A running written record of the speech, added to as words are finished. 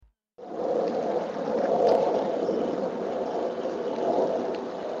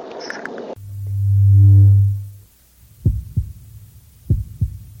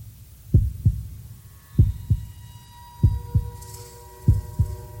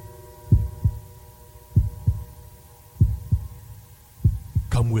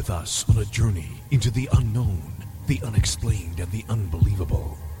Come with us on a journey into the unknown, the unexplained, and the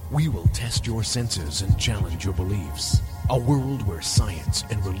unbelievable. We will test your senses and challenge your beliefs. A world where science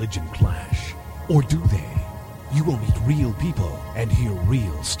and religion clash. Or do they? You will meet real people and hear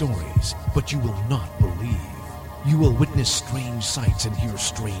real stories, but you will not believe. You will witness strange sights and hear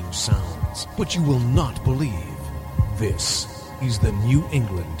strange sounds, but you will not believe. This is the New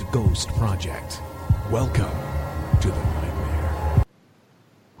England Ghost Project. Welcome to the nightmare.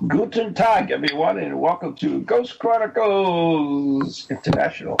 Guten Tag, everyone, and welcome to Ghost Chronicles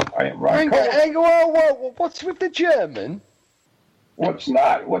International. I am Ron Cole. Hang on, whoa, what's with the German? What's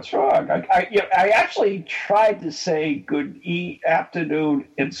not? What's wrong? I actually tried to say good afternoon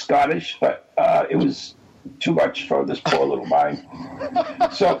in Scottish, but it was too much for this poor little mind.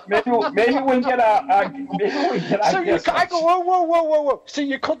 So maybe we get Whoa. So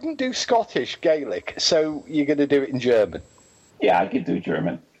you couldn't do Scottish Gaelic, so you're going to do it in German? Yeah, I could do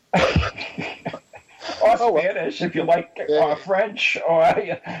German. Or Spanish, if you like, or French, or,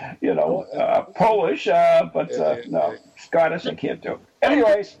 Polish, but no, Scottish I can't do.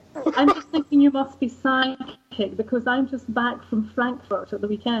 Anyways. I'm just thinking you must be psychic, because I'm just back from Frankfurt at the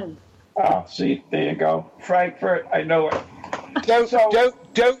weekend. Oh, see, there you go. Frankfurt, I know it.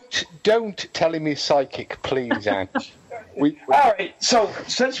 Don't tell him he's psychic, please, Anne. All right, so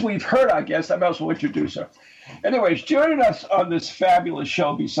since we've heard our guest, I might as well introduce her. Anyways, joining us on this fabulous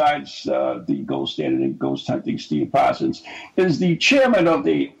show, besides the gold standard in ghost hunting, Steve Parsons, is the chairman of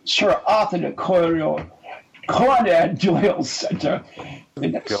the Sir Arthur Conan Doyle Center. They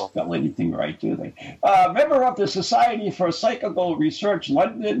never spell anything right, do they? Member of the Society for Psychical Research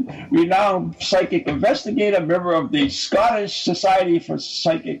London, renowned psychic investigator, member of the Scottish Society for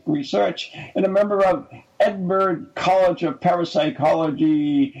Psychic Research, and a member of Edinburgh College of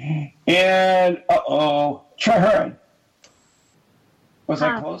Parapsychology, and, Treherne. Was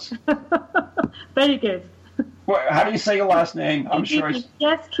that close? Very good. How do you say your last name? I'm sure it's...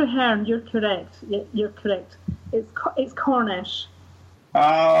 Yes, Treherne, you're correct. You're correct. It's Cornish.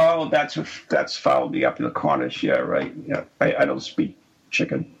 Oh, that's fouled me up in the Cornish. Yeah, right. Yeah, I don't speak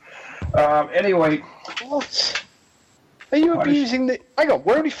chicken. Anyway. What? Are you Cornish. Abusing the... Hang on,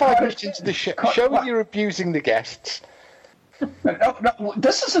 we're only 5 minutes into the show. Show me you're abusing the guests. No,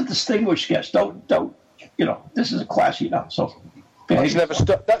 this is a distinguished guest. Don't, this is a classy now, so...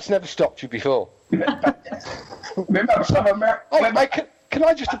 That's never stopped you before. Remember, some American... Can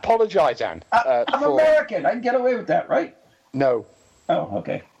I just apologise, Anne? I'm American. I can get away with that, right? No. Oh,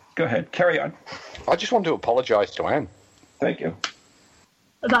 okay. Go ahead. Carry on. I just want to apologise to Anne. Thank you.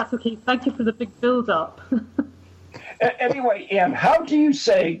 That's okay. Thank you for the big build-up. Anyway, Anne, how do you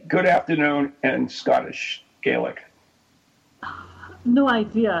say good afternoon in Scottish Gaelic? No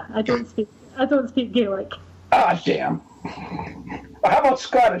idea. I don't speak Gaelic. Ah, damn. How about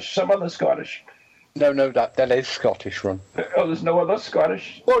Scottish? Some other Scottish? No, that is Scottish, Ron. Oh, there's no other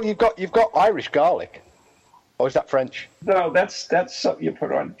Scottish? Well, you've got Irish Garlic. Or is that French? No, that's something you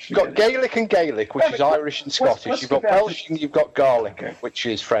put on. You've got Gaelic and Gaelic, which is Irish and Scottish. You've got Welsh and you've got Garlic, which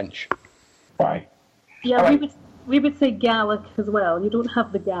is French. Fine. Yeah, right. we would say Gaelic as well. You don't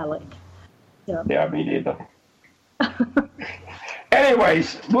have the Gaelic. Yeah, me neither.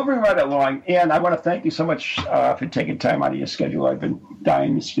 Anyways, moving right along, Anne, I want to thank you so much for taking time out of your schedule. I've been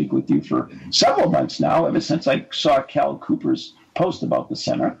dying to speak with you for several months now, ever since I saw Cal Cooper's post about the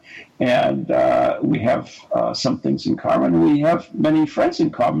center. And we have some things in common. We have many friends in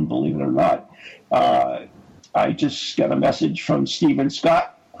common, believe it or not. I just got a message from Stephen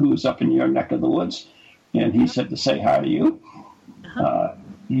Scott, who's up in your neck of the woods, and he said to say hi to you.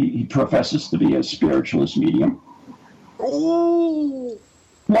 He professes to be a spiritualist medium. Ooh.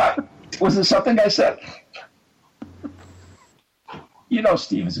 What? Was it something I said? You know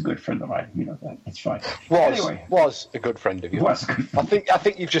Steve is a good friend of mine. You know that. It's fine. Was a good friend of yours. Was a good friend. I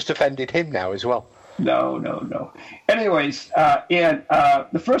think you've just offended him now as well. No. Anyways, and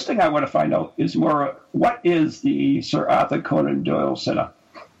the first thing I want to find out is what is the Sir Arthur Conan Doyle Center?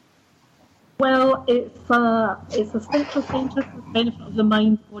 Well, it's a spiritual centre for the benefit of the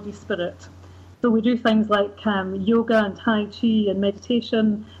mind, body, spirit. So we do things like yoga and Tai Chi and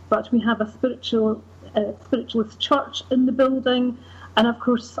meditation, but we have a spiritualist church in the building. And of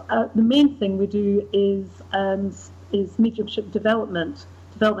course, the main thing we do is mediumship development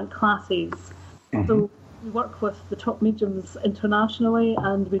classes. Mm-hmm. So we work with the top mediums internationally,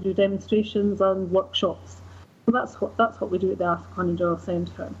 and we do demonstrations and workshops. So that's what we do at the Arthur Conan Doyle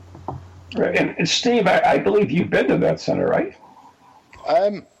Centre. Right. And Steve, I believe you've been to that centre, right?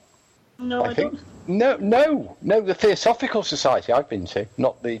 No, I don't. No, the Theosophical Society I've been to,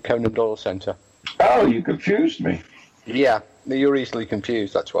 not the Conan Doyle Centre. Oh, you confused me. Yeah, You're easily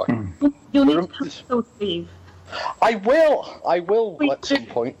confused, that's why. You'll need to cancel, Steve. I will at some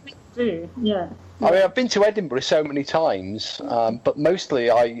point. We do, yeah. I mean, I've been to Edinburgh so many times, but mostly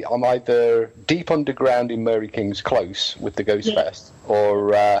I'm either deep underground in Mary King's Close with the Ghost Fest,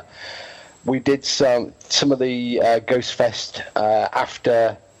 or we did some of the Ghost Fest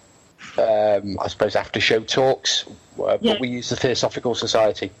after, I suppose, after show talks, but we used the Theosophical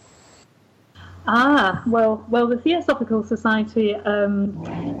Society. Ah, well, the Theosophical Society.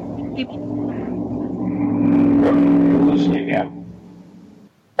 Listening again.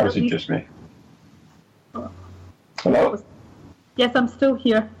 Or is it just me? Hello? Yes, I'm still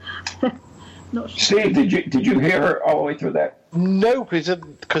here. Not sure. Steve, did you hear her all the way through that? No,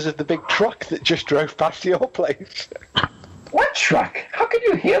 because of the big truck that just drove past your place. What truck? How can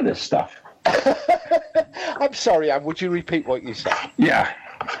you hear this stuff? I'm sorry, Anne, would you repeat what you said? Yeah.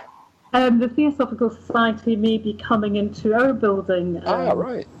 The Theosophical Society may be coming into our building.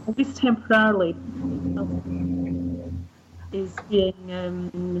 Right. At least temporarily. Is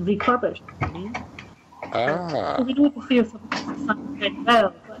being refurbished. So we know the Theosophical Society very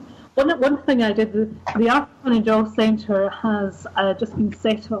well. But one thing I did, the Arthur and Jaw Centre has just been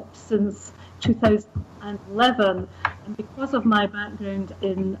set up since 2011, and because of my background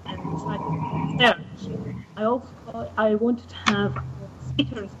in scientific research, I also thought I wanted to have a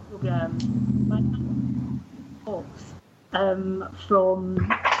speakers program, talks from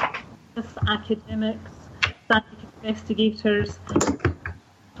just academics, scientific investigators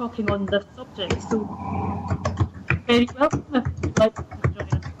talking on this subject. So, very welcome if you'd like to join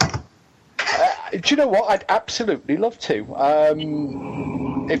us. Do you know what? I'd absolutely love to.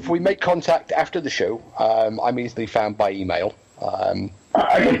 If we make contact after the show, I'm easily found by email. I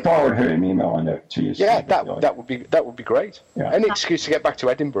can forward her an email on that to you. Yeah, that would be great. Yeah. Any excuse to get back to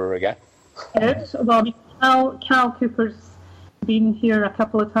Edinburgh again. Good. Well, Cal Cooper's been here a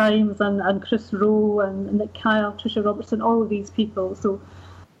couple of times, and Chris Rowe and Nick Kyle, Tricia Robertson, all of these people. So,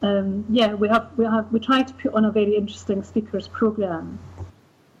 we try to put on a very interesting speakers program.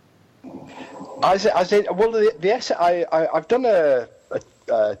 I've done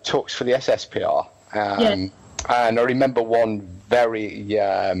talks for the SSPR, and I remember one very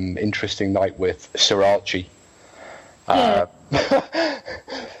interesting night with Sir Archie. I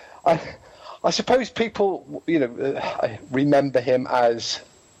suppose people, remember him as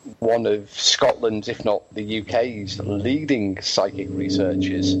one of Scotland's, if not the UK's, leading psychic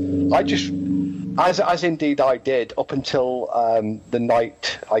researchers. As indeed I did, up until the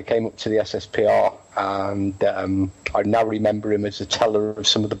night I came up to the SSPR, and I now remember him as a teller of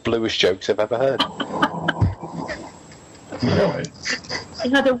some of the bluest jokes I've ever heard. Really? He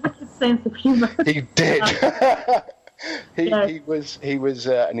had a wicked sense of humour. He did. He was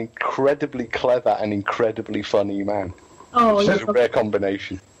an incredibly clever and incredibly funny man. Oh, it was a rare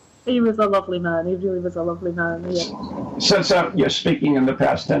combination. He was a lovely man. He really was a lovely man. Yeah. Since you're speaking in the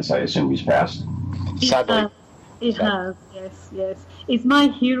past tense, I assume he's passed. Sadly. He has. Yes. He's my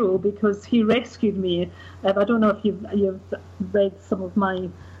hero because he rescued me. I don't know if you've read some of my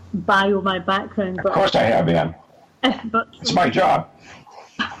background. Of course I have, Anne. But it's my job.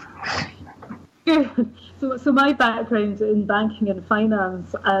 So my background in banking and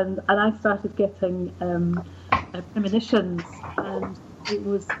finance, and I started getting premonitions, and it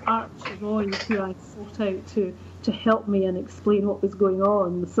was Archie Roy who I sought out to help me and explain what was going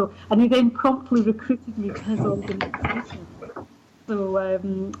on. So, and he then promptly recruited me to his organisation. So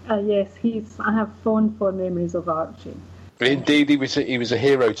yes, I have fond memories of Archie. Indeed, he was a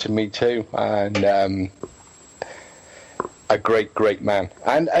hero to me too, and a great man,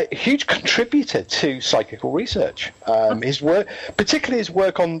 and a huge contributor to psychical research. His work, particularly his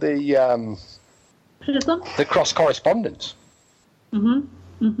work on the cross correspondence,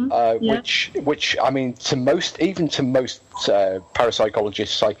 which I mean, to most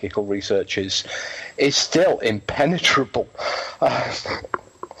parapsychologists, psychical researchers, is still impenetrable.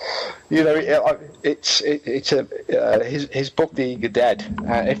 His book, The Eager Dead.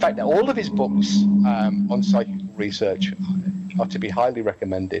 In fact, all of his books on psychical research are to be highly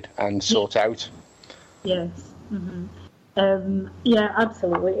recommended and sought out. Yes. Mm-hmm.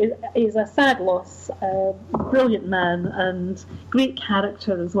 Absolutely. He's a sad loss. Brilliant man and great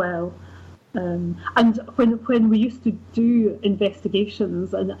character as well. And when we used to do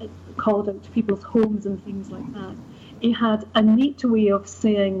investigations and called out to people's homes and things like that, he had a neat way of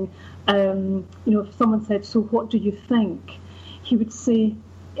saying, if someone said, "So what do you think?" he would say,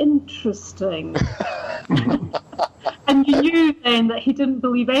 "Interesting." And you knew then that he didn't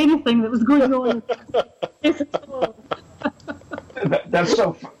believe anything that was going on at all. That's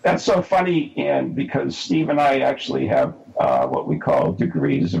so funny, Anne, because Steve and I actually have what we call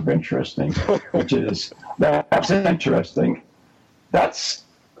degrees of interesting, which is that's interesting. That's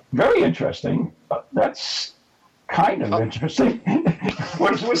very interesting. That's kind of interesting.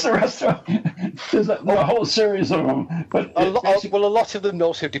 What's the rest of them? There's a whole series of them. But a lot of them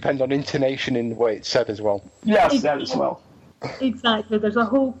also depend on intonation in the way it's said as well. Yes, that as well. Exactly. There's a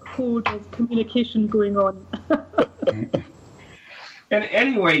whole code of communication going on. And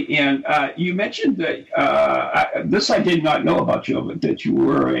anyway, Ian, you mentioned that this I did not know about you, but that you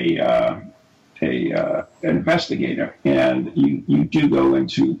were an investigator, and you do go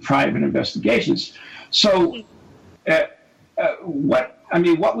into private investigations. So,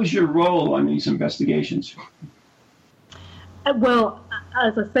 what was your role on these investigations? Well,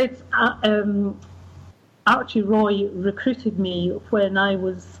 as I said, Archie Roy recruited me when I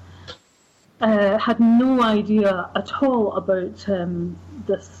was had no idea at all about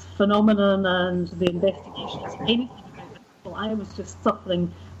this phenomenon and the investigations, anything about it. Well, I was just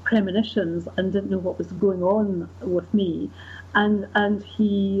suffering premonitions and didn't know what was going on with me. And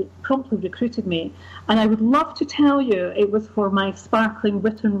he promptly recruited me. And I would love to tell you it was for my sparkling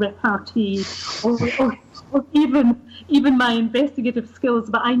wit and repartee or even my investigative skills,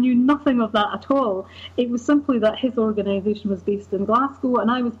 but I knew nothing of that at all. It was simply that his organisation was based in Glasgow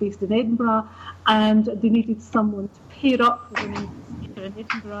and I was based in Edinburgh, and they needed someone to pair up with an investigator in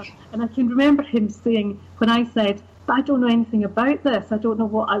Edinburgh. And I can remember him saying, when I said, "But I don't know anything about this, I don't know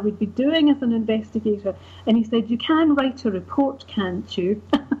what I would be doing as an investigator," and he said, "You can write a report, can't you?"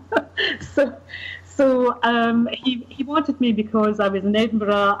 So he wanted me because I was in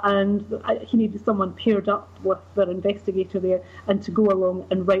Edinburgh and he needed someone paired up with their investigator there and to go along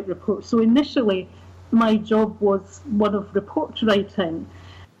and write reports. So initially my job was one of report writing,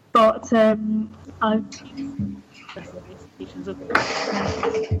 but I've been investigations as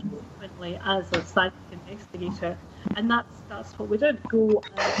a psychic investigator, and that's what we did, go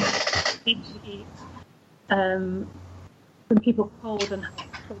and investigate when people called and had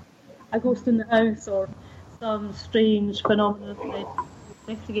a ghost in the house or some strange phenomenon, and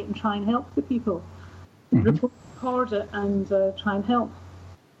investigate and try and help the people. Mm-hmm. Record it and try and help.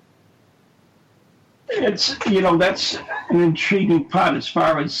 It's that's an intriguing part as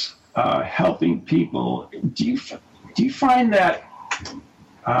far as helping people. Do you find that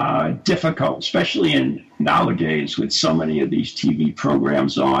difficult, especially in nowadays with so many of these TV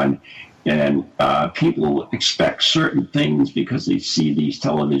programs on? And people expect certain things because they see these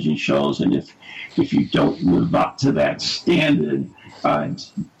television shows, and if you don't live up to that standard,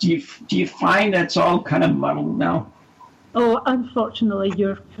 do you find that's all kind of muddled now? Oh, unfortunately,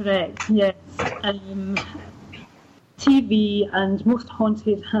 you're correct. Yes, TV and most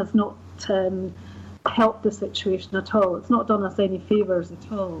haunted has not helped the situation at all. It's not done us any favours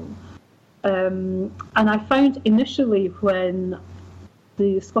at all. And I found initially when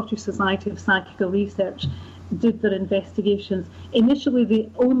the Scottish Society of Psychical Research did their investigations, initially they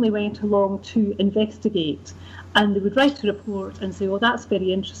only went along to investigate, and they would write a report and say, "Oh, that's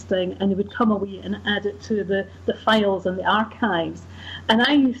very interesting," and they would come away and add it to the files and the archives. And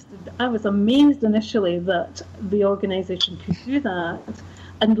I was amazed initially that the organisation could do that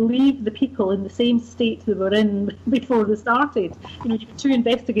and leave the people in the same state they were in before they started. You had two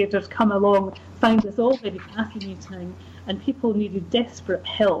investigators come along, found this all very fascinating, and people needed desperate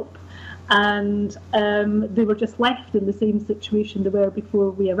help, and they were just left in the same situation they were before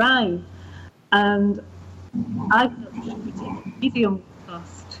we arrived. And I thought we should be taking a medium with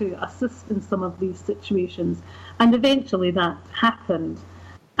us to assist in some of these situations, and eventually that happened.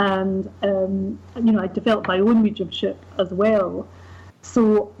 And I developed my own mediumship as well.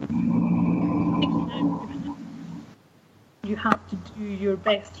 So you have to do your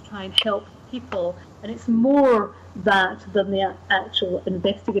best to try and help people, and it's more that than the actual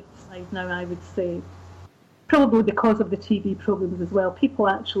investigative side now, I would say. Probably because of the TV programs as well. People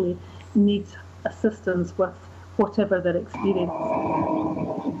actually need assistance with whatever their experience.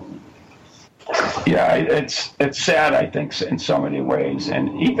 Yeah, it's sad, I think, in so many ways, and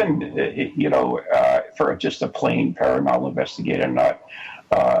even for just a plain paranormal investigator, not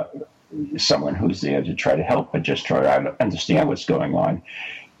someone who's there to try to help, but just try to understand what's going on,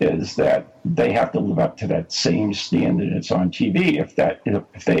 is that they have to live up to that same standard that's on TV. If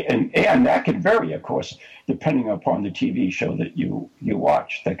they and that can vary, of course, depending upon the TV show that you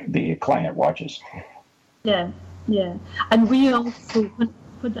watch, that the client watches. Yeah, and we also.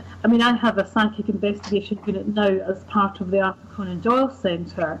 I have a psychic investigation unit now as part of the Arthur Conan Doyle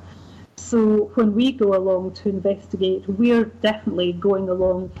Centre. So when we go along to investigate, we're definitely going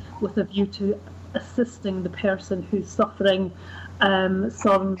along with a view to assisting the person who's suffering some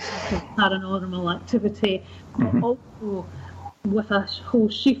sort of paranormal activity, but also with a whole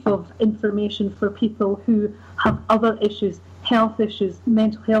sheaf of information for people who have other issues, health issues,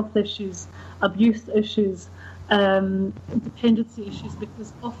 mental health issues, abuse issues, dependency issues,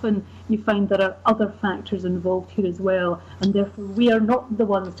 because often you find there are other factors involved here as well, and therefore we are not the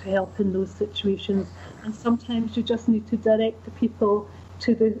ones to help in those situations, and sometimes you just need to direct the people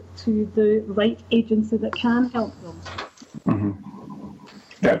to the right agency that can help them.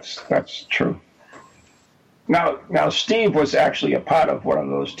 That's true. Now, Steve was actually a part of one of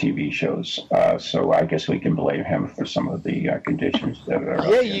those TV shows, so I guess we can blame him for some of the conditions that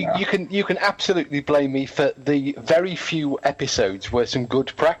are. Yeah, you can absolutely blame me for the very few episodes where some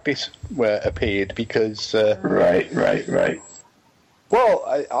good practice appeared, because. Right. Well,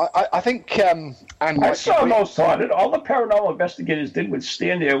 I think. I saw Most Haunted. All the paranormal investigators did was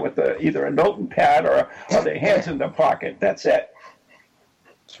stand there with either a notepad or their hands in their pocket. That's it.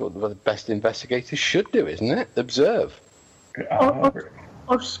 That's what the best investigators should do, isn't it? Observe.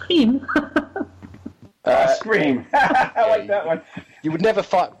 Or scream. Scream. I like that one. You would never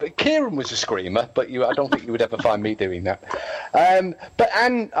find... But Kieran was a screamer, but I don't think you would ever find me doing that. But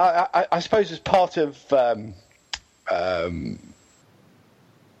Anne, I suppose as part of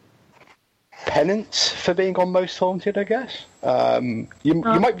penance for being on Most Haunted, I guess. You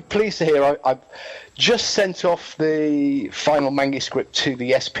might be pleased to hear I've just sent off the final manuscript to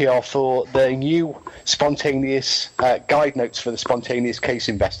the SPR for the new spontaneous guide notes for the spontaneous case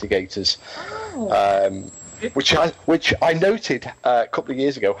investigators, which I noted a couple of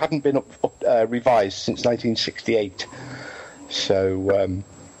years ago hadn't been revised since 1968. So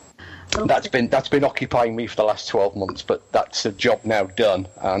that's been occupying me for the last 12 months, but that's a job now done,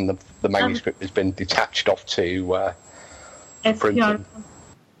 and the manuscript has been detached off to printing.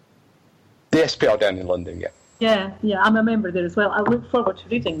 The SPR down in London, yeah. Yeah, I'm a member there as well. I look forward to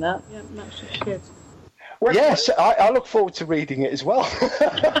reading that. Yeah, that's just good. Yes, I look forward to reading it as well.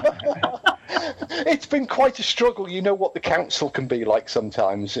 It's been quite a struggle. You know what the council can be like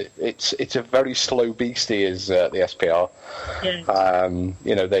sometimes. It's a very slow beastie, is the SPR. Yeah.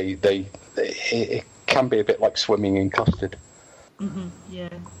 It can be a bit like swimming in custard. Mm-hmm.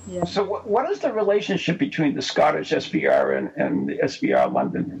 Yeah. So what is the relationship between the Scottish SPR and the SPR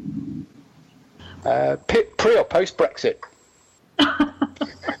London? Pre or post Brexit?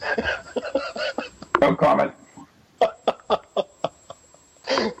 No comment.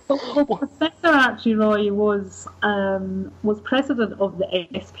 Professor actually, Roy, was president of the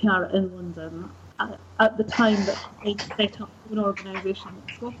SPR in London at the time that they set up an organisation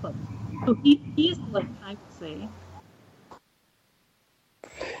in Scotland. So he is like, I would say.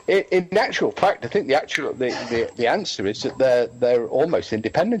 In actual fact, I think the answer is that they're almost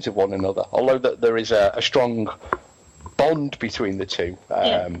independent of one another, although that there is a strong bond between the two.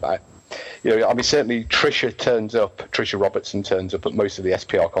 Certainly Tricia Robertson turns up at most of the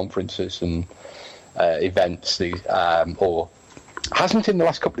SPR conferences and events, or hasn't in the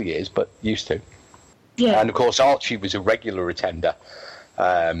last couple of years, but used to. Yeah. And of course, Archie was a regular attender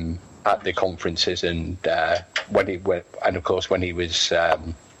at the conferences, and when he was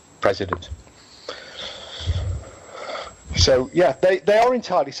president. So yeah, they are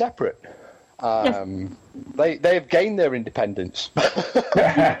entirely separate. Yes. They have gained their independence,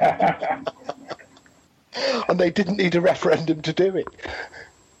 and they didn't need a referendum to do it.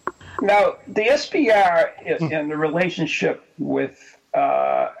 Now, the SPR and the relationship with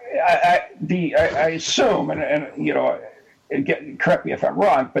I assume, and correct me if I'm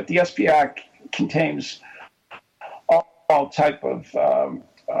wrong, but the SPR contains all type of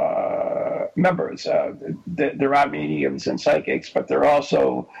members. There are mediums and psychics, but there are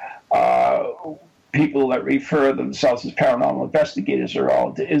also people that refer themselves as paranormal investigators.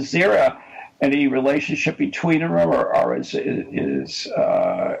 Is there any relationship between them, or is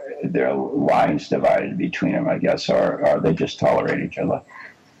there lines divided between them, I guess, or they just tolerate each other?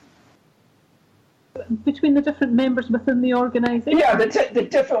 Between the different members within the organisation? Yeah, the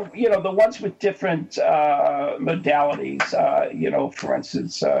different, the ones with different modalities, for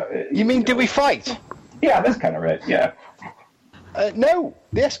instance. You mean, do we fight? Yeah, that's kind of it, yeah. No,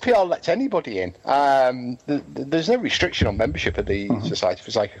 the SPR lets anybody in. There's no restriction on membership of the Society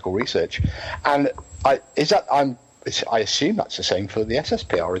for Psychical Research, and I assume that's the same for the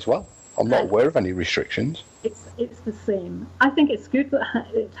SSPR as well. I'm not aware of any restrictions. It's the same. I think it's good that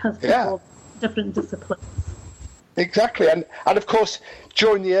it has people of different disciplines. Exactly, and of course,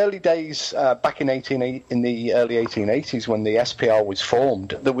 during the early days, back in the early 1880s, when the SPR was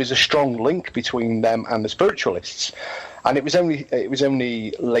formed, there was a strong link between them and the spiritualists. And it was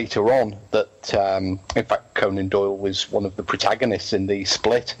only later on that, in fact, Conan Doyle was one of the protagonists in the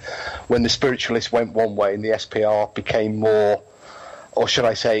split, when the spiritualists went one way and the SPR became more, or should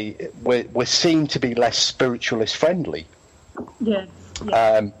I say, were seen to be less spiritualist friendly. Yes.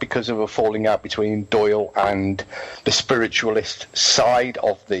 Because of a falling out between Doyle and the spiritualist side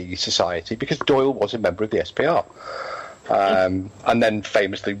of the society, because Doyle was a member of the SPR. And then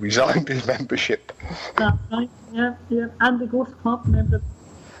famously resigned his membership. That's right, yeah. And the Ghost Club member.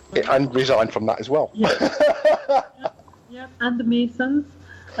 And resigned from that as well. Yeah, and the Masons,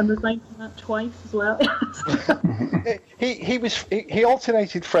 and resigned from that twice as well. He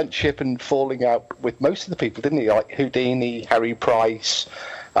alternated friendship and falling out with most of the people, didn't he? Like Houdini, Harry Price.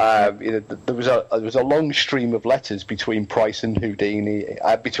 There was a long stream of letters between Price and Houdini,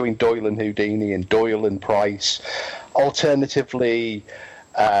 between Doyle and Houdini, and Doyle and Price. Alternatively,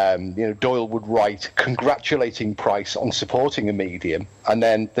 Doyle would write congratulating Price on supporting a medium, and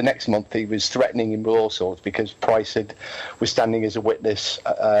then the next month he was threatening him with all sorts because Price was standing as a witness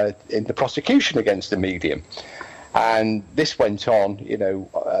in the prosecution against the medium. And this went on,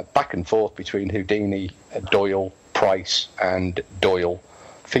 back and forth between Houdini, Doyle, Price, and Doyle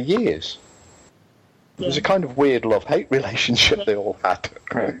for years. It was a kind of weird love-hate relationship they all had.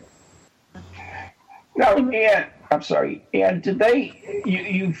 Right. Now, Anne, I'm sorry, Anne, did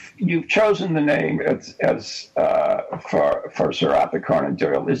you've chosen the name as for Sir Arthur Conan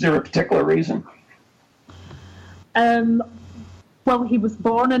Doyle. Is there a particular reason? Well, he was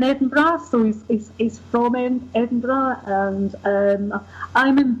born in Edinburgh, so he's from Edinburgh, and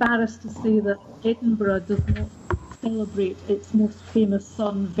I'm embarrassed to say that Edinburgh does not celebrate its most famous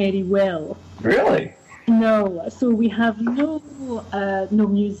son very well. Really? No. So we have no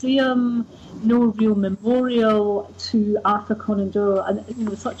museum, no real memorial to Arthur Conan Doyle,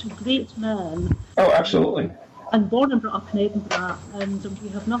 and such a great man. Oh, absolutely. And born and brought up in Edinburgh, and we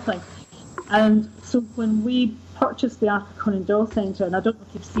have nothing. And so when we purchased the Arthur Conan Doyle Centre, and I don't know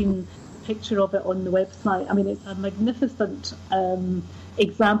if you've seen a picture of it on the website, I mean, it's a magnificent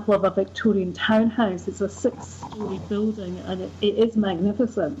example of a Victorian townhouse. It's a 6-storey building, and it is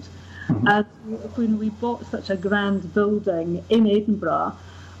magnificent. Mm-hmm. And when we bought such a grand building in Edinburgh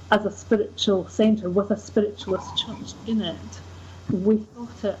as a spiritual centre with a spiritualist church in it, we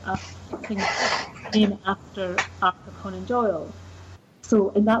thought it a fitting name after Arthur Conan Doyle.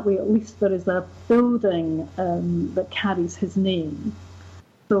 So in that way, at least there is a building that carries his name.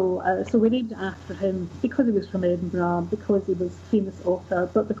 So we named it after him because he was from Edinburgh, because he was a famous author,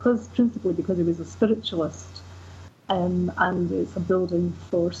 but principally because he was a spiritualist, and it's a building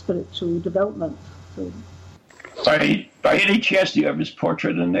for spiritual development. So, by any chance, do you have his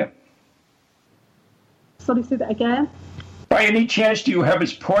portrait in there? Sorry, say that again? By any chance, do you have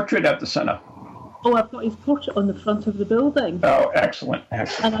his portrait at the centre? Oh, I've got his portrait on the front of the building. Oh, excellent. And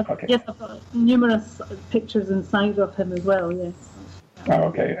Yes, I've got numerous pictures inside of him as well, yes. Oh,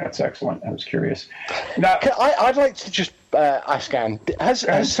 okay, that's excellent. I was curious. Now, I'd like to just ask Anne, has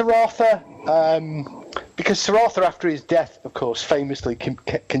Sir Arthur, because Sir Arthur, after his death, of course, famously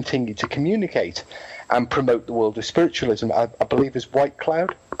continued to communicate and promote the world of spiritualism, I believe as White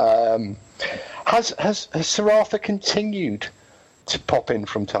Cloud. Has Sir Arthur continued to pop in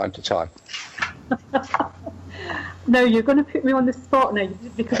from time to time? No, you're going to put me on the spot now,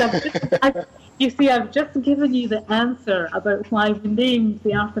 because I've just given you the answer about why we named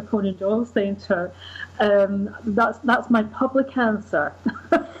the Arthur Conan Doyle Centre. That's my public answer.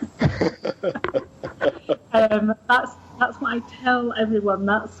 That's what I tell everyone.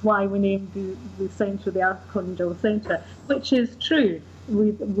 That's why we named the centre the Arthur Conan Doyle Centre, which is true.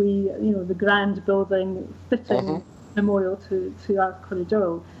 We the grand building fitting memorial to Arthur Conan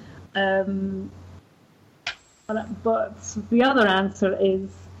Doyle. But the other answer is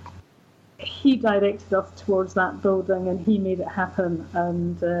he directed us towards that building and he made it happen,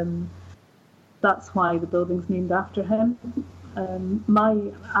 and that's why the building's named after him.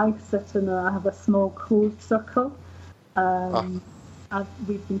 I have a small closed circle.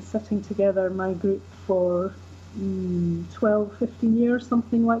 We've been sitting together, my group, for 12, 15 years,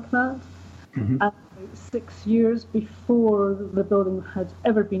 something like that. Mm-hmm. And 6 years before the building had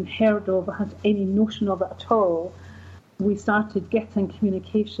ever been heard of, had any notion of it at all, we started getting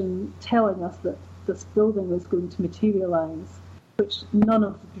communication telling us that this building was going to materialise, which none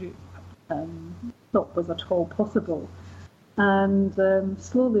of the group thought was at all possible. And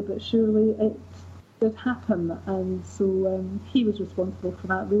slowly but surely it did happen, and so he was responsible for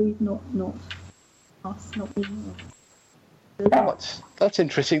that, really, not us, not me. Oh, that's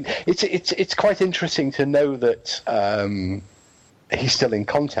interesting. It's quite interesting to know that he's still in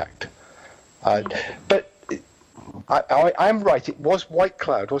contact. But I'm right. It was White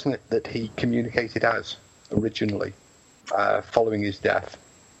Cloud, wasn't it, that he communicated as originally, following his death?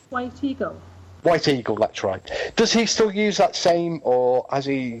 White Eagle. White Eagle, that's right. Does he still use that same, or has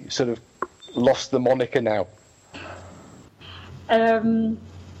he sort of lost the moniker now?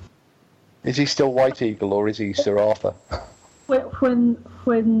 Is he still White Eagle, or is he Sir Arthur?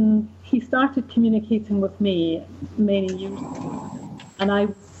 When he started communicating with me many years ago, and I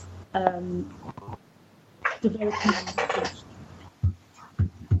was developing my research,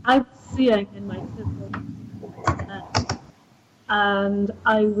 I was seeing in my system, and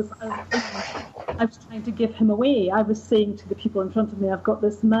I was trying to give him away. I was saying to the people in front of me, I've got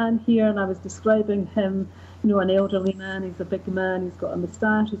this man here, and I was describing him, an elderly man. He's a big man, he's got a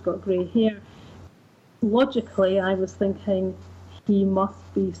moustache, he's got grey hair. Logically, I was thinking he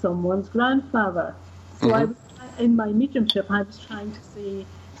must be someone's grandfather. So I was in my mediumship, I was trying to say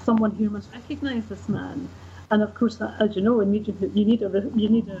someone who must recognise this man. And of course, as you know, in mediumship, you need a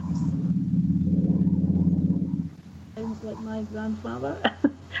sounds like my grandfather,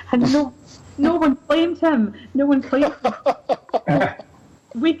 and no one claimed him. No one claimed him.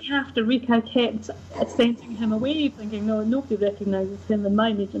 Week after week, I kept sending him away, thinking, no, nobody recognises him, and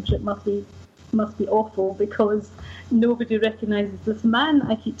my mediumship must be awful because nobody recognises this man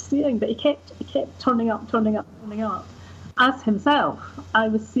I keep seeing. But he kept turning up as himself. I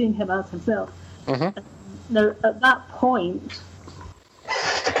was seeing him as himself. Now at that point,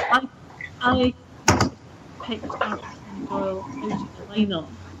 I picked Arthur Conan Doyle out of the lineup.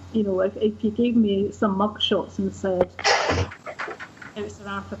 If you gave me some mugshots and said it's Sir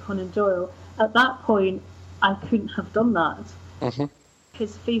Arthur Conan Doyle, at that point I couldn't have done that.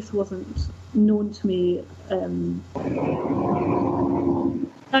 His face wasn't known to me. Now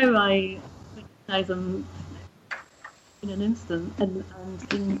I recognise him in an instant, and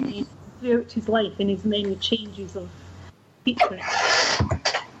throughout his life, in his many changes of features.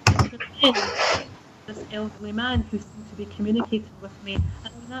 This elderly man who seemed to be communicating with me,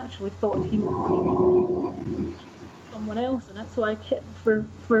 and I actually thought he was someone else, and that's why I kept for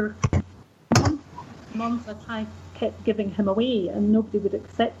months I kept giving him away, and nobody would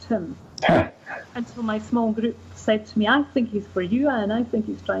accept him. Until my small group said to me, I think he's for you, and I think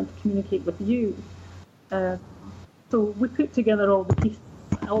he's trying to communicate with you. So we put together all the pieces,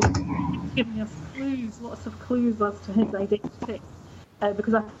 giving us clues, lots of clues as to his identity.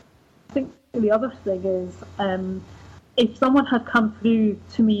 Because I think the other thing is, if someone had come through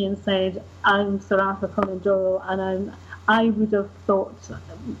to me and said, I'm Sir Arthur Conan Doyle, and I would have thought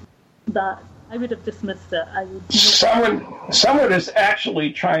that, I would have dismissed it. Someone is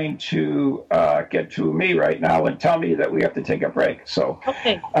actually trying to get to me right now and tell me that we have to take a break. So,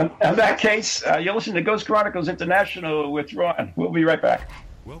 okay. In that case, you're listening to Ghost Chronicles International with Ron. We'll be right back.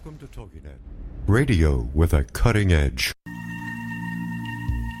 Welcome to TogiNet, radio with a cutting edge.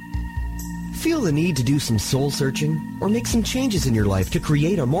 Feel the need to do some soul searching or make some changes in your life to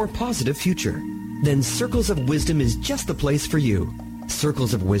create a more positive future? Then Circles of Wisdom is just the place for you.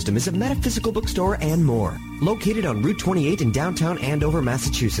 Circles of Wisdom is a metaphysical bookstore and more, located on Route 28 in downtown Andover,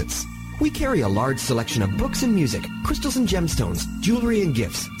 Massachusetts. We carry a large selection of books and music, crystals and gemstones, jewelry and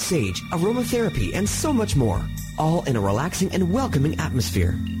gifts, sage, aromatherapy, and so much more, all in a relaxing and welcoming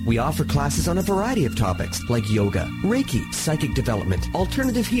atmosphere. We offer classes on a variety of topics like yoga, Reiki, psychic development,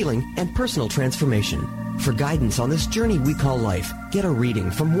 alternative healing, and personal transformation. For guidance on this journey we call life, get a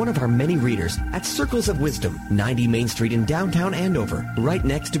reading from one of our many readers at Circles of Wisdom, 90 Main Street in downtown Andover, right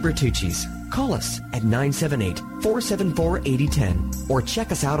next to Bertucci's. Call us at 978-474-8010 or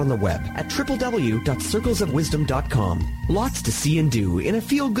check us out on the web at www.circlesofwisdom.com. Lots to see and do in a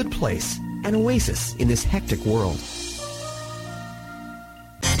feel-good place, an oasis in this hectic world.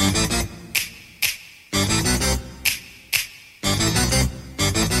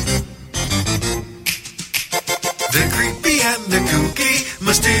 They're creepy and they're kooky,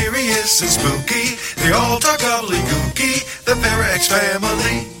 mysterious and spooky. They all talk gobbledygooky, the Parax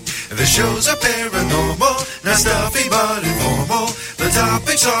family. The shows are paranormal, not stuffy but informal. The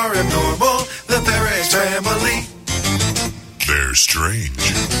topics are abnormal, the Parax family. They're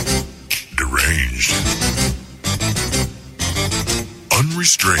strange, deranged,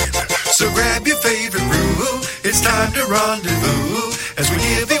 unrestrained. So grab your favorite brew, it's time to rendezvous as we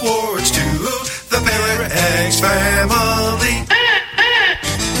give awards to the Parax family.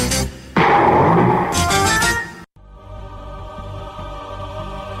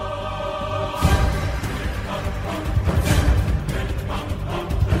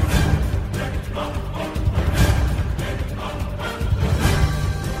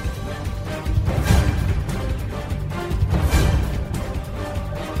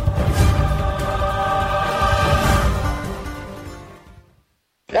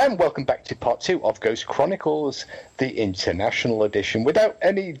 and welcome back to part 2 of Ghost Chronicles, the international edition, without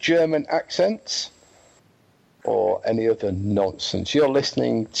any German accents or any other nonsense. You're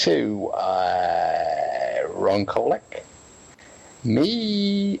listening to Ron Kolek,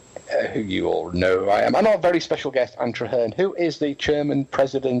 me, who you all know I am, and our very special guest, Andrew Hearn, who is the chairman,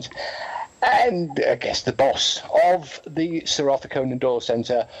 president, and I guess the boss of the Sir Arthur Conan Doyle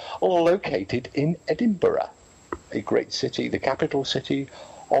Centre, located in Edinburgh, a great city, the capital city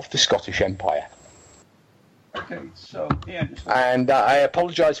of the Scottish Empire. Okay, so yeah. And I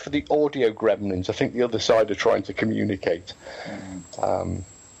apologise for the audio gremlins. I think the other side are trying to communicate.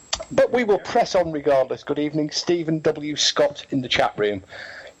 But we will press on regardless. Good evening, Stephen W. Scott in the chat room.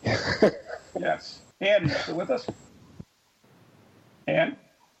 Yes. Anne, you still with us? Anne?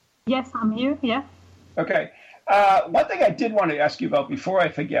 Yes, I'm here, yeah. Okay. One thing I did want to ask you about before I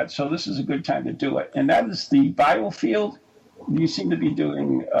forget, so this is a good time to do it, and that is the biofield. You seem to be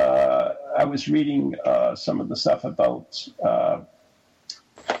doing, I was reading some of the stuff about...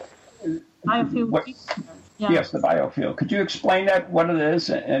 Biofield. Yes, the biofield. Could you explain that, what it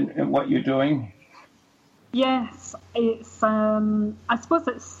is and what you're doing? Yes, it's. I suppose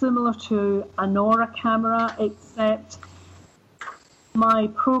it's similar to an Aura camera, except my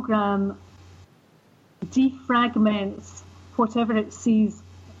program defragments whatever it sees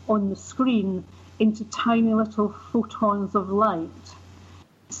on the screen into tiny little photons of light.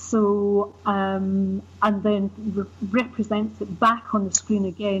 So, and then represents it back on the screen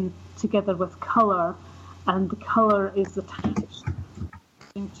again together with colour, and the colour is attached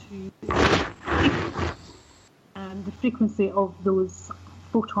to the frequency of those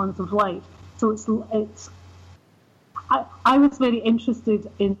photons of light. So it's. I was very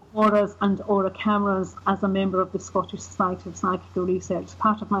interested in auras and aura cameras as a member of the Scottish Society of Psychical Research. As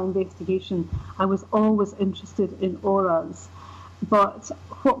part of my investigation, I was always interested in auras. But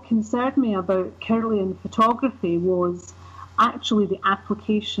what concerned me about Kirlian photography was actually the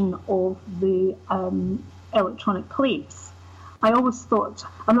application of the electronic plates. I always thought,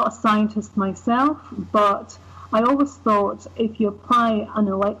 I'm not a scientist myself, but I always thought if you apply an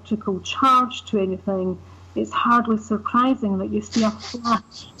electrical charge to anything, it's hardly surprising that you see a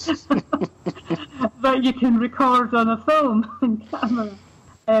flash that you can record on a film and camera.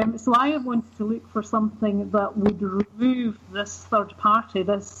 So I wanted to look for something that would remove this third party,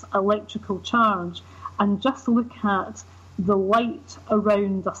 this electrical charge, and just look at the light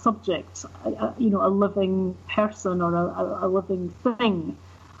around a subject, a living person or a living thing.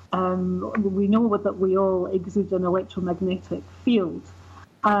 We know that we all exude an electromagnetic field.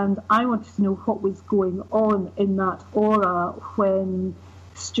 And I wanted to know what was going on in that aura when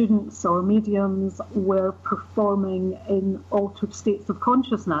students or mediums were performing in altered states of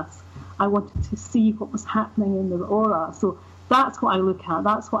consciousness. I wanted to see what was happening in their aura. So that's what I look at.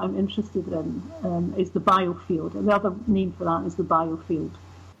 That's what I'm interested in, is the biofield. And the other name for that is the biofield.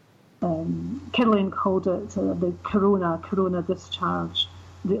 Kirlian called it the corona discharge,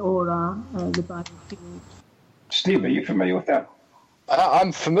 the aura, the biofield. Steve, are you familiar with that?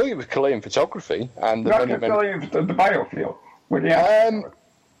 I'm familiar with Kirlian photography and the biofield.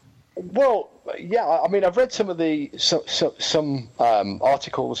 Well, yeah. I mean, I've read some of some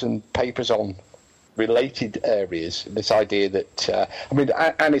articles and papers on related areas. This idea that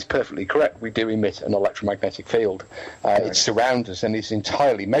Anne is perfectly correct. We do emit an electromagnetic field. It surrounds us and is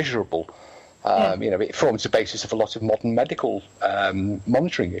entirely measurable. It forms the basis of a lot of modern medical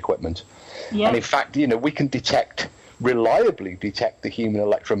monitoring equipment. Yeah. And in fact, we can reliably detect the human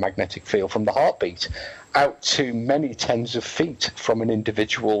electromagnetic field from the heartbeat out to many tens of feet from an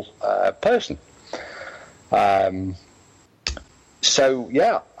individual person. It's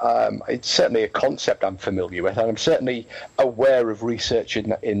certainly a concept I'm familiar with, and I'm certainly aware of research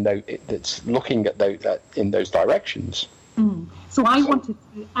that's looking at in those directions. So I wanted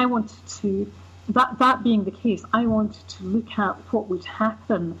to that being the case, I wanted to look at what would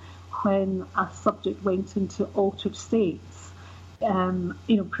happen when a subject went into altered states.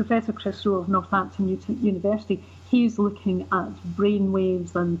 Professor Chris Rowe of Northampton University, he's looking at brain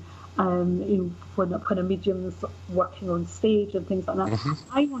waves and when a medium's working on stage and things like that. Mm-hmm.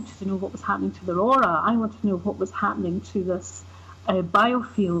 I wanted to know what was happening to their aura. I wanted to know what was happening to this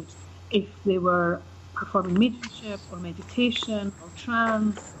biofield if they were performing mediumship or meditation or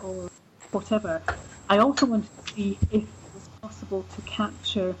trance or whatever. I also wanted to see if it was possible to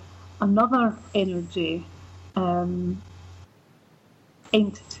capture another energy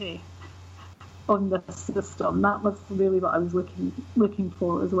entity on the system. That was really what I was looking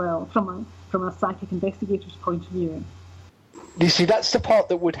for as well, from a psychic investigator's point of view. You see, that's the part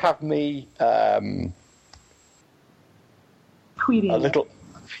that would have me querying a little.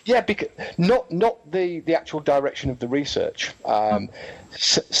 Yeah, because not the actual direction of the research.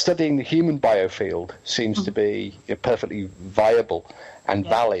 Studying the human biofield seems to be perfectly viable and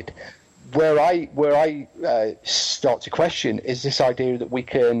valid. Where I start to question is this idea that we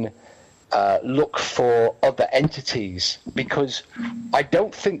can look for other entities, because I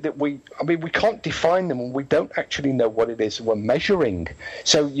don't think that we can't define them, and we don't actually know what it is we're measuring.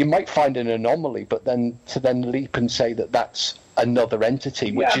 So you might find an anomaly, but then leap and say that that's another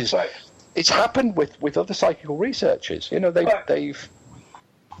entity, which it's happened with other psychical researchers. You know, what?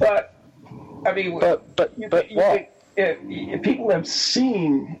 If people have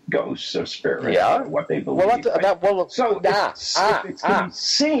seen ghosts or spirits, what they believe. If it's to be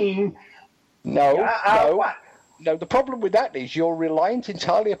seen. No. The problem with that is you're reliant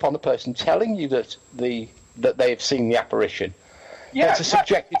entirely upon the person telling you that they have seen the apparition. Yeah, it's a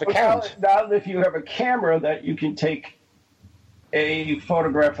subjective account. Now, if you have a camera that you can take a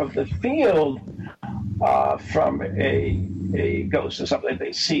photograph of the field from a ghost or something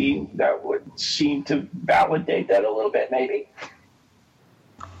they see, that would seem to validate that a little bit, maybe.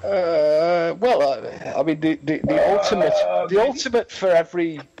 The ultimate for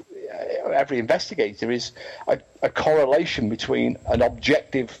every investigator is a correlation between an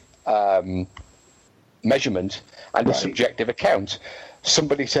objective measurement and a subjective account.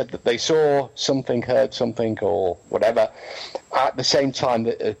 Somebody said that they saw something, heard something, or whatever. At the same time,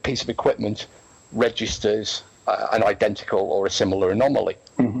 that a piece of equipment registers an identical or a similar anomaly.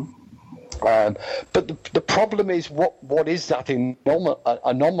 Mm-hmm. But the problem is, what is that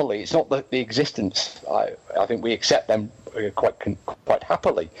anomaly? It's not the existence. I think we accept them quite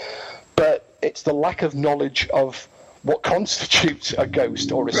happily, but it's the lack of knowledge of what constitutes a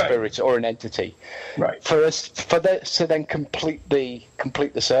ghost or a spirit or an entity. Right. For this to then complete the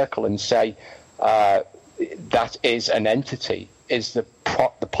circle and say that is an entity is the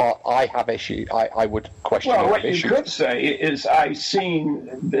part I have issue. I would question. Well, what you could say is, I've seen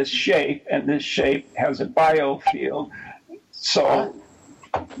this shape, and this shape has a biofield. So,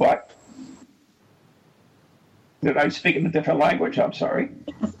 what? Did I speak in a different language? I'm sorry.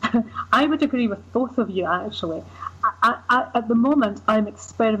 I would agree with both of you, actually. I, at the moment, I'm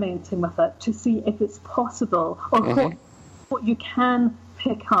experimenting with it to see if it's possible, or what you can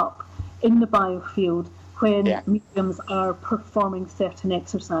pick up in the biofield when mediums are performing certain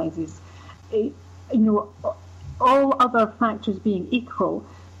exercises. All other factors being equal,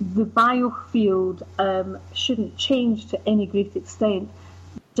 the biofield shouldn't change to any great extent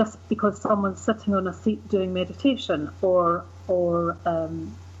just because someone's sitting on a seat doing meditation or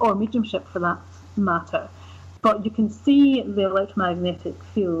mediumship for that matter. But you can see the electromagnetic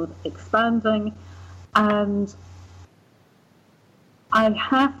field expanding, and I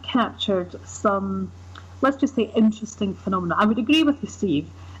have captured some, let's just say, interesting phenomena. I would agree with you, Steve,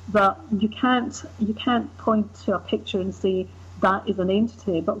 that you can't point to a picture and say that is an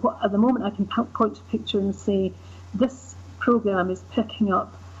entity. But at the moment, I can point to a picture and say this program is picking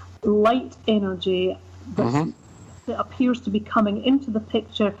up light energy that appears to be coming into the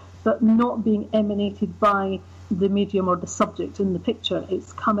picture, but not being emanated by the medium or the subject in the picture.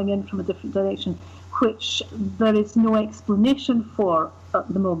 It's coming in from a different direction, which there is no explanation for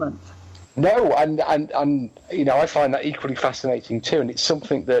at the moment. No, and I find that equally fascinating too, and it's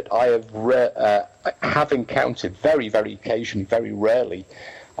something that I have encountered very, very occasionally, very rarely,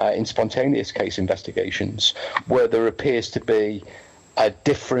 in spontaneous case investigations, where there appears to be a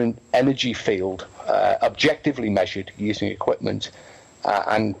different energy field, objectively measured using equipment,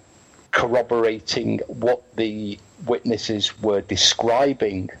 and corroborating what the witnesses were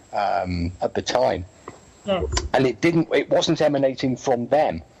describing at the time. Yes. And it wasn't emanating from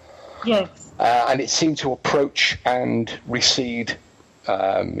them. Yes. And it seemed to approach and recede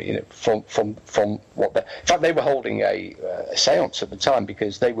from what in fact, they were holding a seance at the time,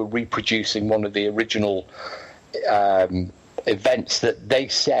 because they were reproducing one of the original events that they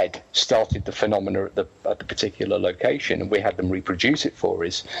said started the phenomena at the particular location, and we had them reproduce it for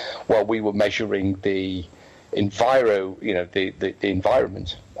us while we were measuring the the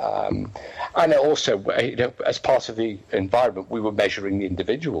environment, and also as part of the environment we were measuring the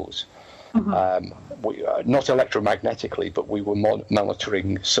individuals. Not electromagnetically, but we were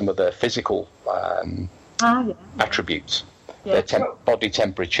monitoring some of their physical attributes, their body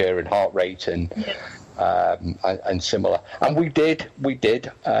temperature and heart rate and similar. And we did,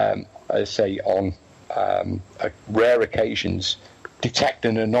 I say, on rare occasions, detect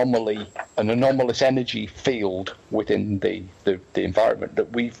an anomalous energy field within the environment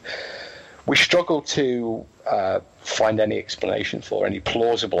that we struggle to find any explanation for, any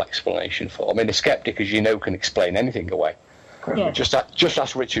plausible explanation for. I mean, a skeptic, as you know, can explain anything away. Yeah. Just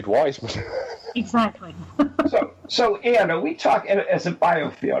ask Richard Wiseman. Exactly. So Anna, we talk as a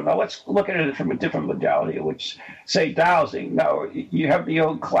biofield. Now let's look at it from a different modality, which say dowsing. Now you have the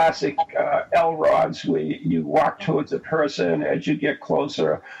old classic L rods where you walk towards a person. As you get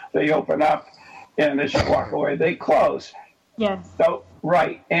closer, they open up, and as you walk away, they close. Yes. So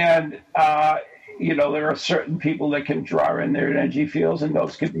right, and there are certain people that can draw in their energy fields, and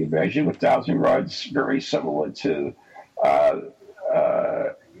those can be measured with dowsing rods, very similar to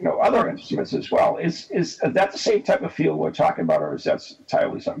other instruments as well. Is that the same type of field we're talking about, or is that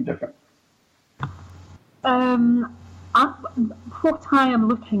entirely something different? What I am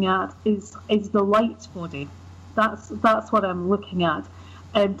looking at is the light body. That's what I'm looking at.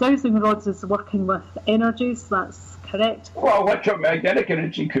 Dowsing rods is working with energies. That's correct. Well, electromagnetic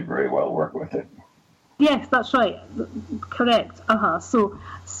energy could very well work with it. Yes, that's right. Correct.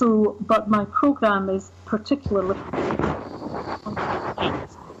 But my program is particularly on the light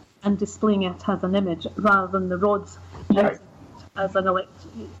and displaying it as an image rather than the rods Right. as an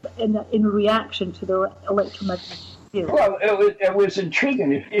in reaction to the electromagnetic field. Well, it was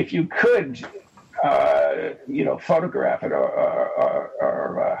intriguing. If you could, photograph it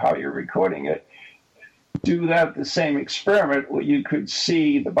or how you're recording it, do that the same experiment where you could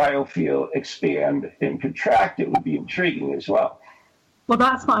see the biofield expand and contract, it would be intriguing as well. Well,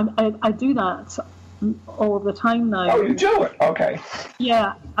 that's what I do that all the time now. Oh, you do it? Okay.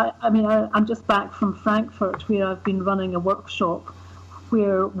 Yeah, I'm just back from Frankfurt, where I've been running a workshop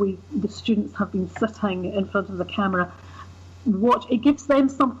where the students have been sitting in front of the camera. It gives them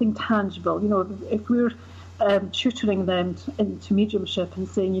something tangible. If we're tutoring them into mediumship and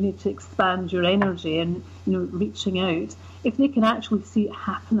saying you need to expand your energy and reaching out, if they can actually see it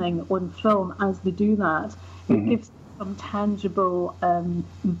happening on film as they do that, it gives some tangible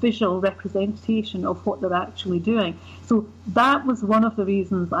visual representation of what they're actually doing. So that was one of the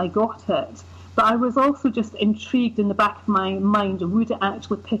reasons I got it. But I was also just intrigued in the back of my mind, would it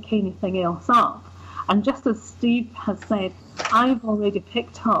actually pick anything else up? And just as Steve has said, I've already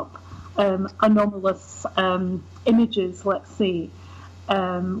picked up anomalous images, let's say,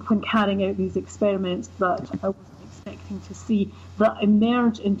 when carrying out these experiments that I wasn't expecting to see, that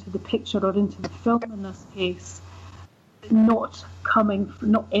emerge into the picture or into the film in this case, not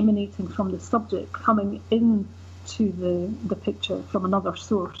emanating from the subject, coming into the picture from another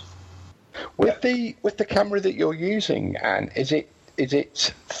source. With the camera that you're using, Anne, is it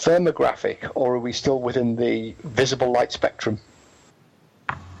thermographic, or are we still within the visible light spectrum?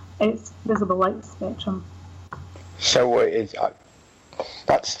 It's visible light spectrum. So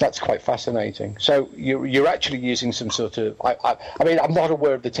that's quite fascinating. So you're actually using some sort of. I'm not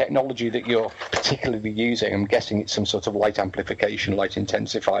aware of the technology that you're particularly using. I'm guessing it's some sort of light amplification, light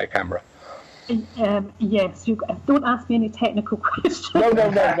intensifier camera. Yes, you don't ask me any technical questions. No.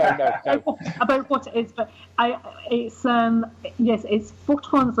 about what it is, but it's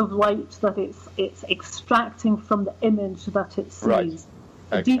photons of light that it's extracting from the image that it sees. Right.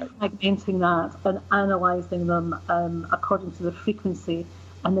 Okay. Defragmenting that and analysing them according to the frequency,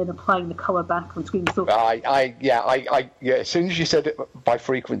 and then applying the colour back on screen. So as soon as you said it by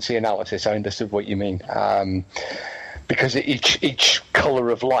frequency analysis, I understood what you mean. Because each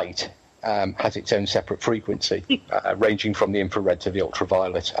colour of light has its own separate frequency, ranging from the infrared to the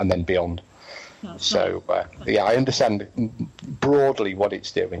ultraviolet and then beyond. So I understand broadly what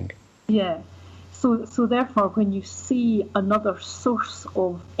it's doing. Yeah. So therefore, when you see another source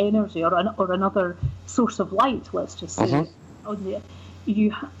of energy or another source of light, let's just say,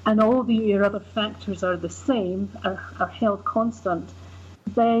 and all your other factors are the same, are held constant,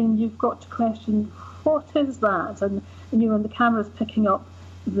 then you've got to question, what is that? And the camera's picking up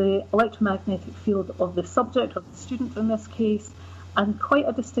the electromagnetic field of the subject, of the student in this case, and quite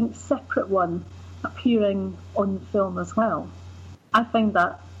a distinct separate one appearing on film as well. I find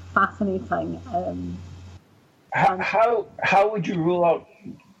that fascinating. How would you rule out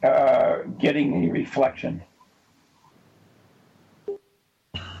getting any reflection?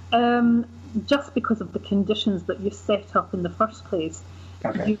 Just because of the conditions that you set up in the first place.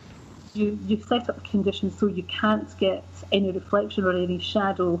 Okay. You set up the conditions so you can't get any reflection or any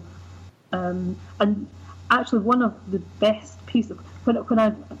shadow. And actually, one of the best pieces of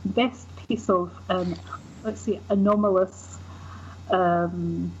let's say anomalous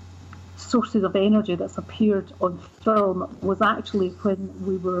sources of energy that's appeared on film was actually when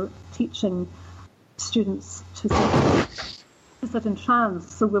we were teaching students to sit in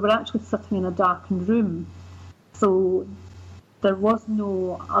trance. So we were actually sitting in a darkened room. So there was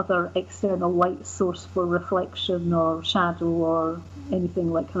no other external light source for reflection or shadow or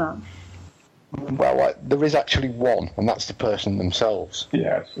anything like that. Well, there is actually one, and that's the person themselves.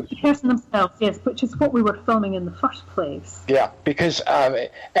 Yes. The person themselves, yes, which is what we were filming in the first place. Yeah, because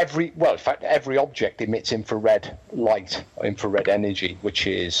every object emits infrared light, or infrared energy, which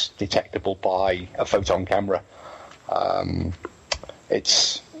is detectable by a photon camera.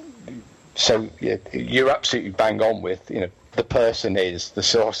 You're absolutely bang on with, the person is the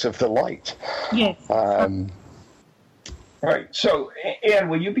source of the light. Yes. Right. So, Anne,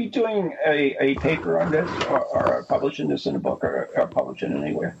 will you be doing a paper on this, or publishing this in a book, or publishing it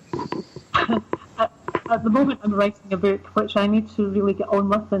anywhere? At the moment, I'm writing a book, which I need to really get on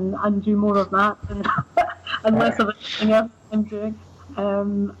with and do more of that and less of anything else I'm doing.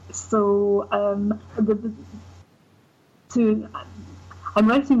 I'm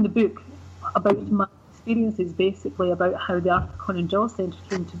writing the book about my experiences, basically about how the Arthur Conan Doyle Centre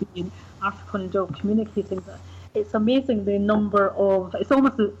came to be, and Arthur Conan Doyle communicating that. It's amazing the number of... It's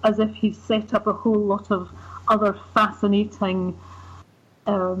almost as if he's set up a whole lot of other fascinating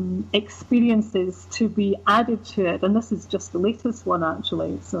experiences to be added to it, and this is just the latest one,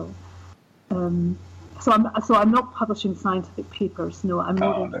 actually. So I'm not publishing scientific papers. No, I'm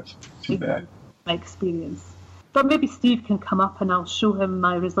not. Oh, that's too bad. My experience. But maybe Steve can come up and I'll show him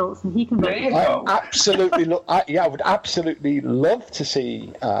my results, and he can. I would absolutely love to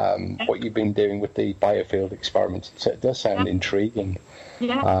see what you've been doing with the biofield experiments. So it does sound intriguing.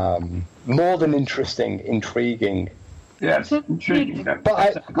 Yeah. More than interesting, intriguing. Yes, intriguing.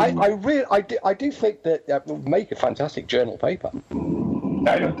 But I do think that would make a fantastic journal paper.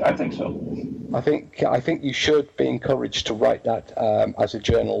 I think so. I think you should be encouraged to write that as a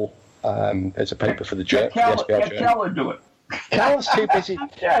journal. As a paper for the SBR journal. Cal would do it. Cal's too busy.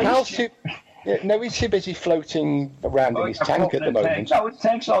 He's too busy floating around in his tank at the moment. No, his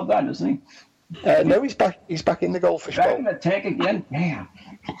tank's all done, isn't he? No, he's back. He's back in the goldfish bowl. Back in the tank again. Man.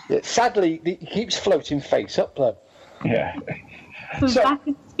 Yeah, sadly, he keeps floating face up though. Yeah. So back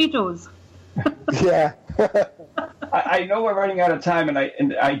in Speedos. Yeah. I know we're running out of time, and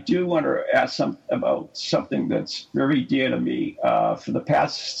I do want to ask about something that's very dear to me. For the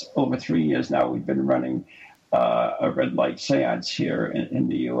past over 3 years now, we've been running a red light seance here in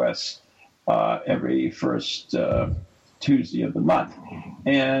the U.S. Every first Tuesday of the month,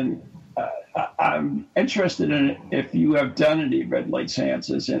 and I'm interested in if you have done any red light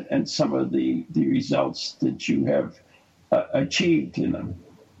seances and some of the results that you have achieved in them.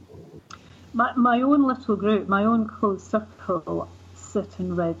 My own little group, my own closed circle, sit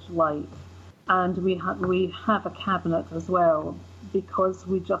in red light, and we have a cabinet as well, because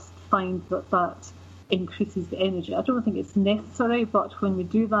we just find that increases the energy. I don't think it's necessary, but when we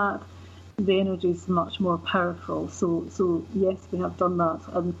do that, the energy is much more powerful. So yes, we have done that,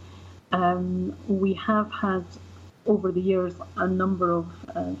 and we have had over the years a number of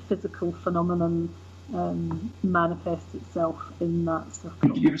physical phenomenon manifest itself in that circle.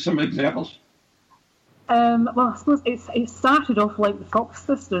 Could you give us some examples? Well, I suppose it started off like the Fox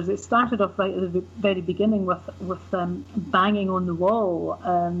sisters. It started off right at the very beginning with banging on the wall.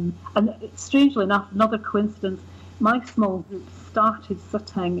 And strangely enough, another coincidence, my small group started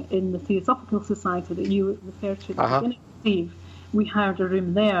sitting in the Theosophical Society that you referred to at the beginning, Steve. We hired a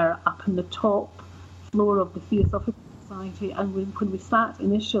room there up in the top floor of the Theosophical Society, and when we sat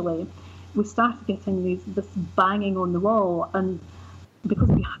initially, we started getting this banging on the wall, and because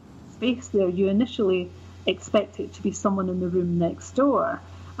we had space there, you initially expect it to be someone in the room next door,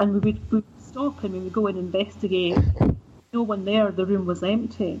 and we would stop and we would go and investigate. No one there, the room was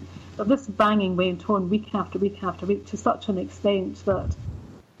empty. But this banging went on week after week after week to such an extent that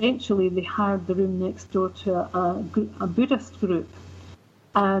eventually they hired the room next door to a Buddhist group,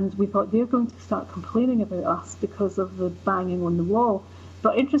 and we thought they're going to start complaining about us because of the banging on the wall.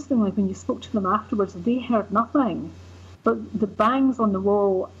 But interestingly, when you spoke to them afterwards, they heard nothing. But the bangs on the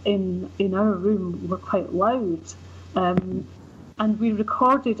wall in our room were quite loud. And we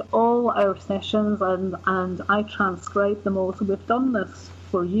recorded all our sessions, and I transcribed them all. So we've done this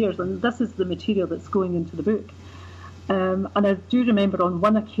for years, and this is the material that's going into the book. And I do remember on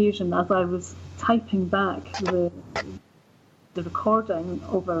one occasion, as I was typing back the recording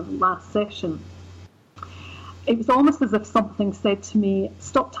of our last session, it was almost as if something said to me,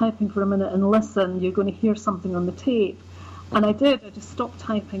 stop typing for a minute and listen, you're going to hear something on the tape. And I did. I just stopped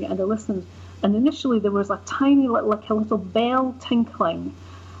typing and I listened. And initially there was a tiny, like a little bell tinkling.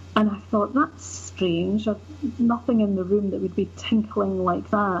 And I thought, that's strange. Nothing in the room that would be tinkling like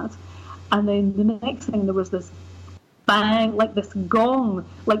that. And then the next thing, there was this bang, like this gong,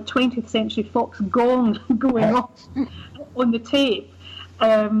 like 20th Century Fox gong going off on the tape.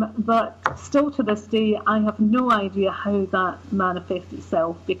 But still to this day, I have no idea how that manifests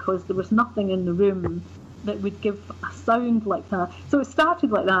itself, because there was nothing in the room that would give a sound like that. So it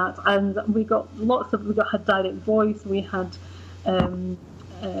started like that, and we had direct voice, we had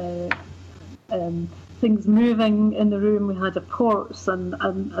things moving in the room, we had reports, and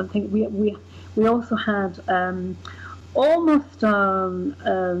I think we also had almost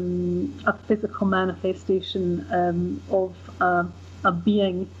a physical manifestation of a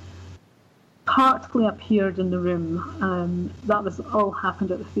being partly appeared in the room. That was all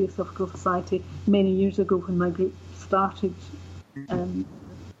happened at the Theosophical Society many years ago when my group started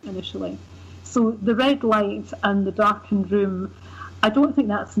initially. So the red light and the darkened room, I don't think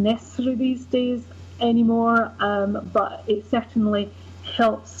that's necessary these days anymore, but it certainly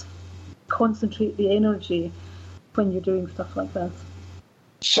helps concentrate the energy when you're doing stuff like this.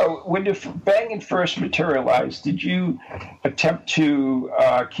 So when the banging first materialized, did you attempt to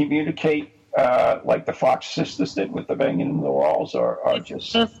communicate like the Fox sisters did with the banging in the walls, or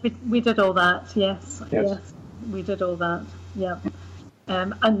just... Yes, we did all that, yes, we did all that, yeah.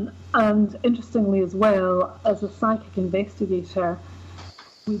 And interestingly as well, as a psychic investigator,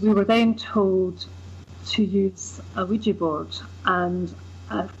 we were then told to use a Ouija board, and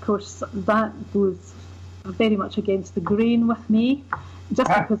of course that goes very much against the grain with me,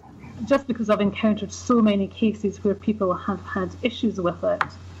 just because I've encountered so many cases where people have had issues with it.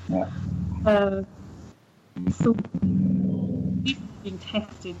 Yeah. So we've been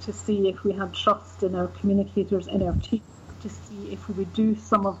tested to see if we had trust in our communicators, in our team, to see if we would do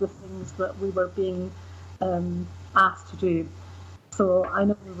some of the things that we were being asked to do. So I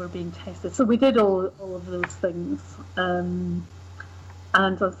know we were being tested. So we did all of those things.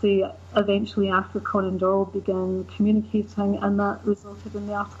 And I'll say eventually Arthur Conan Doyle began communicating, and that resulted in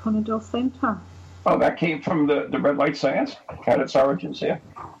the Arthur Conan Doyle Centre. Oh, that came from the Red Light Science? Had its origins here?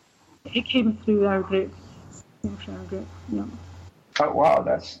 It came through our group. Yeah. Oh, wow,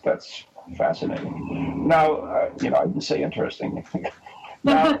 that's fascinating. Now, I didn't say interesting.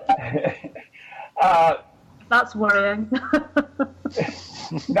 Now, that's worrying.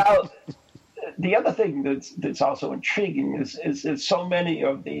 Now, the other thing that's also intriguing is so many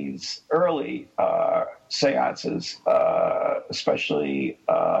of these early seances, especially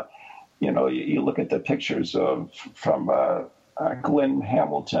you look at the pictures from Glenn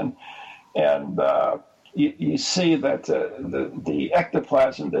Hamilton, and you see that the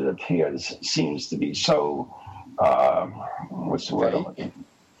ectoplasm that appears seems to be so what's the word?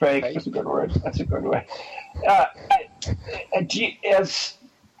 Fake. That's a good word. That's a good word.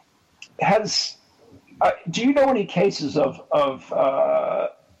 Do you know any cases of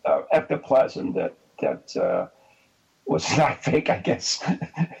ectoplasm that was not fake, I guess?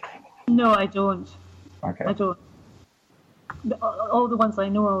 No, I don't. Okay. I don't. All the ones I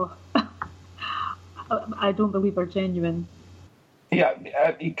know of, I don't believe are genuine. Yeah,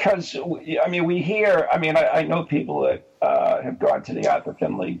 because, we hear, I know people that have gone to the Arthur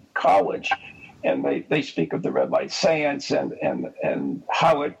Findlay College, and they speak of the red light seance and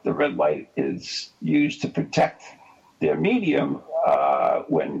how the red light is used to protect their medium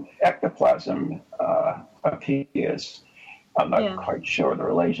when ectoplasm appears. I'm not quite sure of the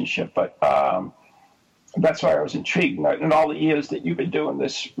relationship, but that's why I was intrigued. In all the years that you've been doing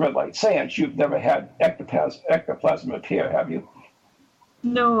this red light seance, you've never had ectoplasm appear, have you?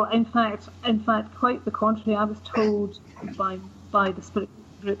 No, in fact, quite the contrary. I was told by the spirit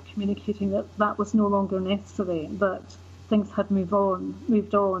group communicating that was no longer necessary, that things had moved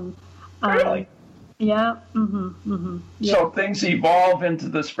on. Really? Yeah. Yeah. So things evolve into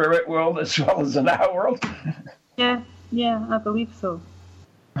the spirit world as well as in our world? Yeah, I believe so.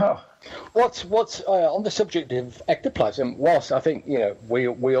 Oh. What's on the subject of ectoplasm, whilst I think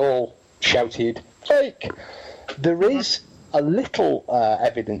we all shouted fake, there is a little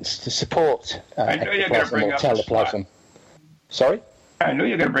evidence to support ectoplasm or teleplasm. Sorry? I knew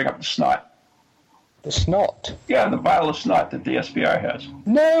you were going to bring up the snot. The snot? Yeah, the vial of snot that the SBI has.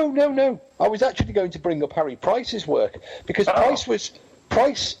 No. I was actually going to bring up Harry Price's work, because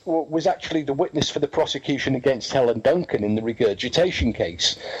Price was actually the witness for the prosecution against Helen Duncan in the regurgitation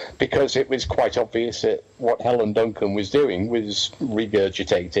case, because it was quite obvious that what Helen Duncan was doing was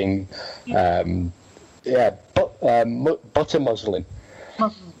regurgitating butter muslin.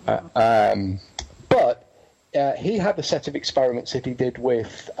 But he had a set of experiments that he did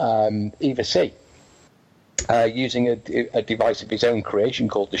with Eva C. Using a device of his own creation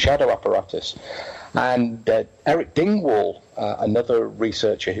called the shadow apparatus. And Eric Dingwall, another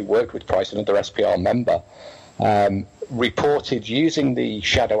researcher who worked with Price, another SPR member, reported using the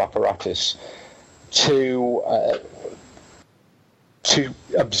shadow apparatus to to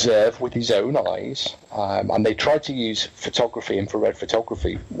observe with his own eyes, and they tried to use photography, infrared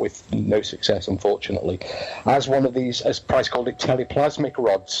photography, with no success, unfortunately, as one of these, as Price called it, teleplasmic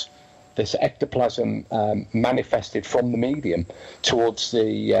rods. This ectoplasm manifested from the medium towards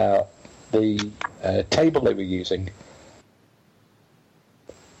the table they were using.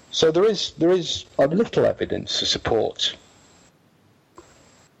 So there is a little evidence to support.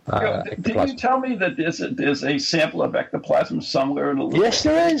 Did you tell me that there's a sample of ectoplasm somewhere in the loop? Yes,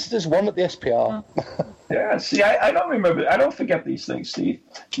 there is. There's one at the SPR. Yeah, see, I don't remember. I don't forget these things, Steve.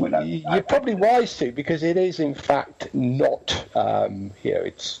 You're probably wise to, because it is, in fact, not here.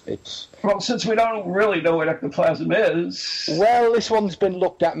 It's. Well, since we don't really know what ectoplasm is. Well, this one's been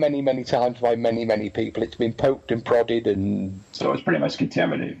looked at many, many times by many, many people. It's been poked and prodded, and so it's pretty much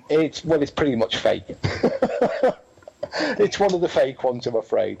contaminated. It's pretty much fake. It's one of the fake ones, I'm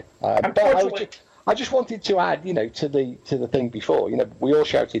afraid. But I just wanted to add, to the thing before. We all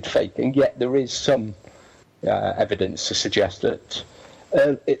shouted fake, and yet there is some evidence to suggest that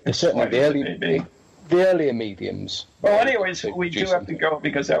certainly the earlier mediums. Well, anyways, we do have to go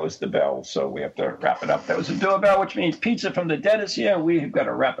because that was the bell, so we have to wrap it up. That was the doorbell, which means Pizza from the Dead is here, and we have got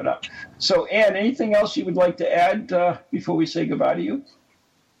to wrap it up. So, Anne, anything else you would like to add before we say goodbye to you?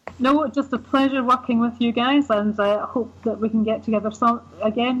 No, just a pleasure working with you guys, and I hope that we can get together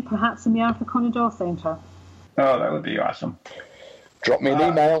again, perhaps in the Arthur Conan Doyle Centre. Oh, that would be awesome. Drop me an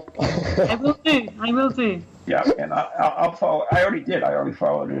email. I will do. Yeah, and I'll follow. I already did. I already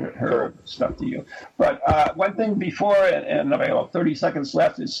forwarded her stuff to you. But one thing before, and about 30 seconds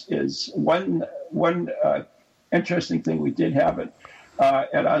left, is one interesting thing we did have at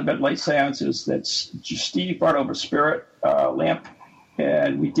our midnight seances that Steve brought over spirit lamp.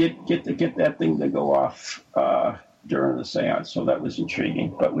 And we did get that thing to go off during the seance, so that was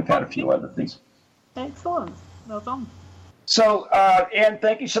intriguing. But we've had a few other things. Excellent. Well done. So, Anne,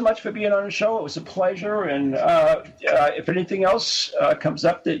 thank you so much for being on the show. It was a pleasure. And if anything else comes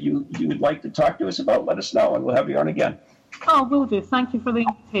up that you would like to talk to us about, let us know, and we'll have you on again. Oh, will do. Thank you for the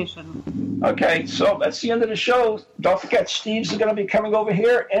invitation. Okay, so that's the end of the show. Don't forget, Steve's going to be coming over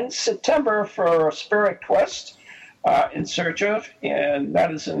here in September for Spirit Quest. In Search of, and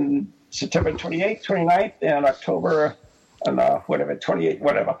that is in September 28th, 29th, and October, 28th,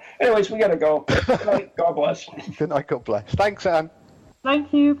 whatever. Anyways, we got to go. Good night, God bless. Good night, God bless. Thanks, Anne.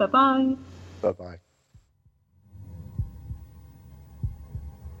 Thank you, bye-bye. Bye-bye.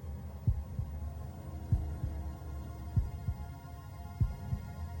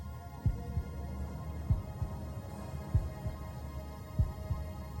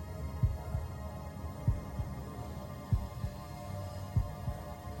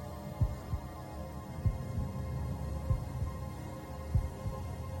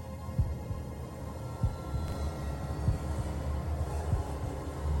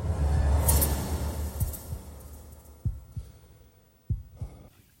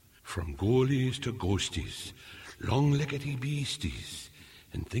 From ghoulies to ghosties, long-leggedy beasties,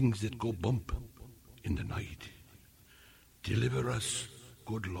 and things that go bump in the night. Deliver us,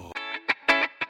 good Lord.